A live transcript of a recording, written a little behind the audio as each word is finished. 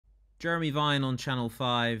Jeremy Vine on Channel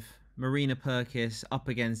 5, Marina Purkiss up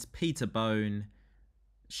against Peter Bone.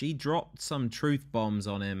 She dropped some truth bombs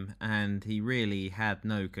on him, and he really had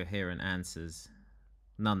no coherent answers.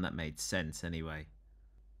 None that made sense, anyway.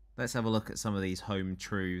 Let's have a look at some of these home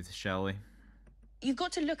truths, shall we? You've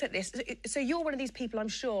got to look at this. So you're one of these people, I'm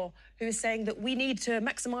sure, who is saying that we need to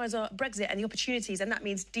maximise our Brexit and the opportunities, and that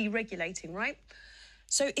means deregulating, right?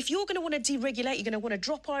 So if you're going to want to deregulate, you're going to want to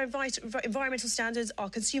drop our environmental standards, our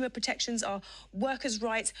consumer protections, our workers'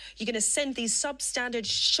 rights. You're going to send these substandard,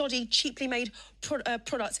 shoddy, cheaply made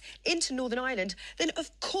products into Northern Ireland. Then,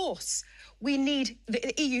 of course, we need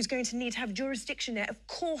the EU is going to need to have jurisdiction there. Of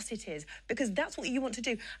course it is, because that's what you want to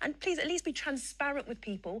do. And please, at least be transparent with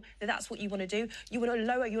people that that's what you want to do. You want to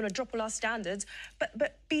lower, you want to drop all our standards,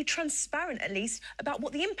 but be transparent at least about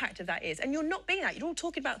what the impact of that is. And you're not being that. You're all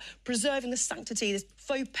talking about preserving the sanctity, this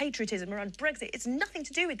faux patriotism around Brexit. It's nothing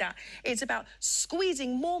to do with that. It's about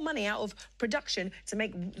squeezing more money out of production to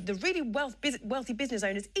make the really wealthy business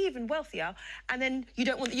owners even wealthier. And then you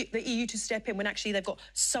don't want the EU to step in when actually they've got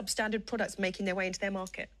substandard products making their way into their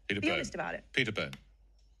market. Be honest about it. Peter Bone.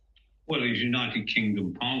 Well, it's United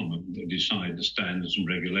Kingdom Parliament that decide the standards and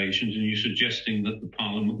regulations, and you're suggesting that the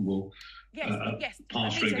Parliament will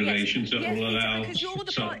pass regulations that will allow... Because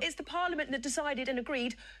it's the Parliament that decided and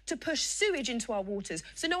agreed to push sewage into our waters.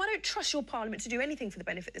 So, no, I don't trust your Parliament to do anything for the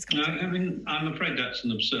benefit of this country. No, I mean, I'm afraid that's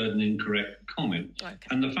an absurd and incorrect comment. Okay.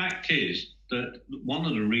 And the fact is that one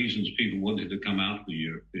of the reasons people wanted to come out of the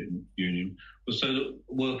European Union was so that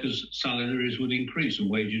workers' salaries would increase and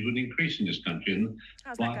wages would increase in this country. And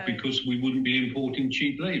because we wouldn't be importing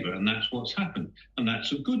cheap labour, and that's what's happened. And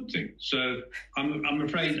that's a good thing. So I'm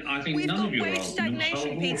afraid I think none of your arguments hold water. We've got wage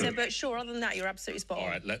stagnation, Peter, but sure, other than that, you're absolutely spot on. All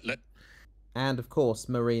right, And, of course,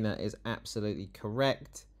 Marina is absolutely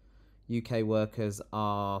correct. UK workers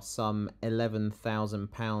are some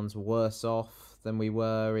 £11,000 worse off than we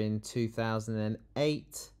were in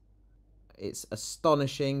 2008. It's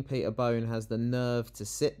astonishing Peter Bone has the nerve to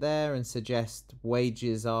sit there and suggest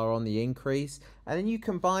wages are on the increase. And then you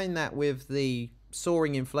combine that with the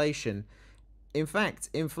soaring inflation. In fact,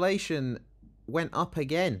 inflation went up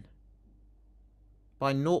again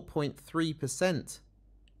by 0.3%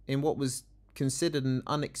 in what was considered an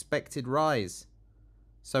unexpected rise.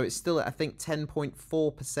 So it's still at, I think,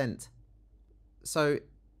 10.4%. So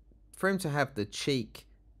for him to have the cheek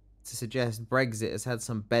to suggest Brexit has had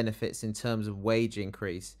some benefits in terms of wage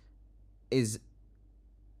increase is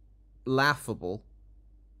laughable.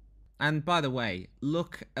 And by the way,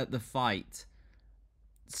 look at the fight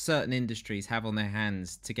certain industries have on their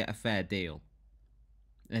hands to get a fair deal.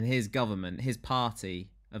 And his government, his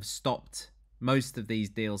party, have stopped most of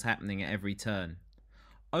these deals happening at every turn.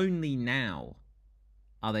 Only now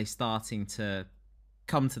are they starting to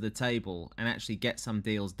come to the table and actually get some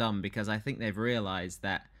deals done, because I think they've realised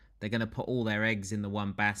that they're going to put all their eggs in the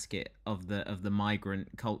one basket of the migrant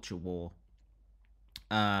culture war.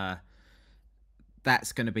 That's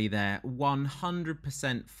going to be their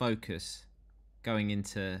 100% focus going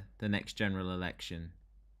into the next general election.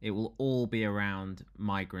 It will all be around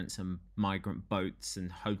migrants and migrant boats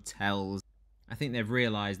and hotels. I think they've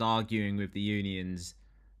realised arguing with the unions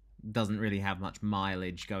doesn't really have much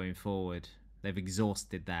mileage going forward. They've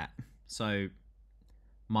exhausted that. So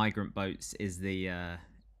migrant boats is the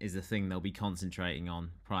thing they'll be concentrating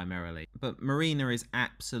on primarily. But Marina is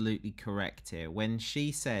absolutely correct here when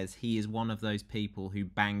she says he is one of those people who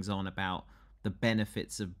bangs on about the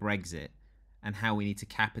benefits of Brexit and how we need to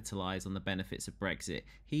capitalise on the benefits of Brexit.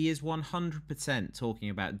 He is 100%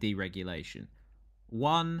 talking about deregulation.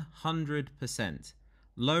 100%.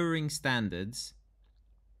 Lowering standards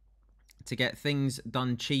to get things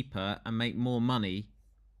done cheaper and make more money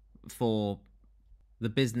for the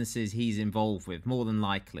businesses he's involved with, more than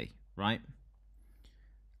likely, right?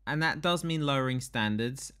 And that does mean lowering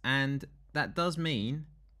standards, and that does mean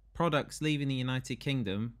products leaving the United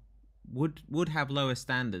Kingdom would have lower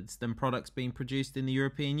standards than products being produced in the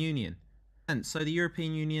European Union. And so the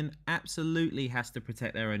European Union absolutely has to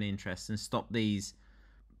protect their own interests and stop these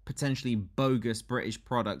potentially bogus British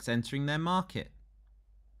products entering their market.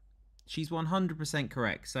 She's 100%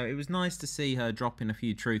 correct. So it was nice to see her dropping a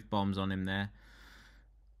few truth bombs on him there.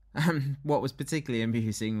 What was particularly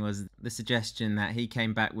amusing was the suggestion that he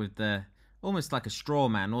came back with the almost like a straw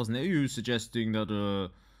man, wasn't it? You suggesting that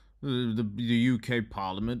the UK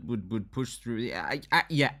Parliament would push through.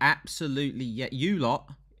 Yeah, absolutely. Yeah, you lot,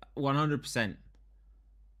 100%.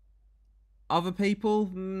 Other people,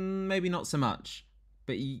 maybe not so much.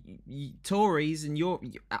 But Tories and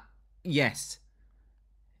yes,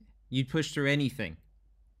 you'd push through anything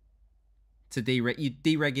to you'd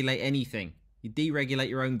deregulate anything You'd deregulate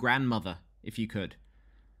your own grandmother if you could.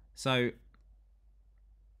 So,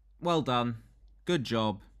 well done. Good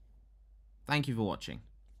job. Thank you for watching.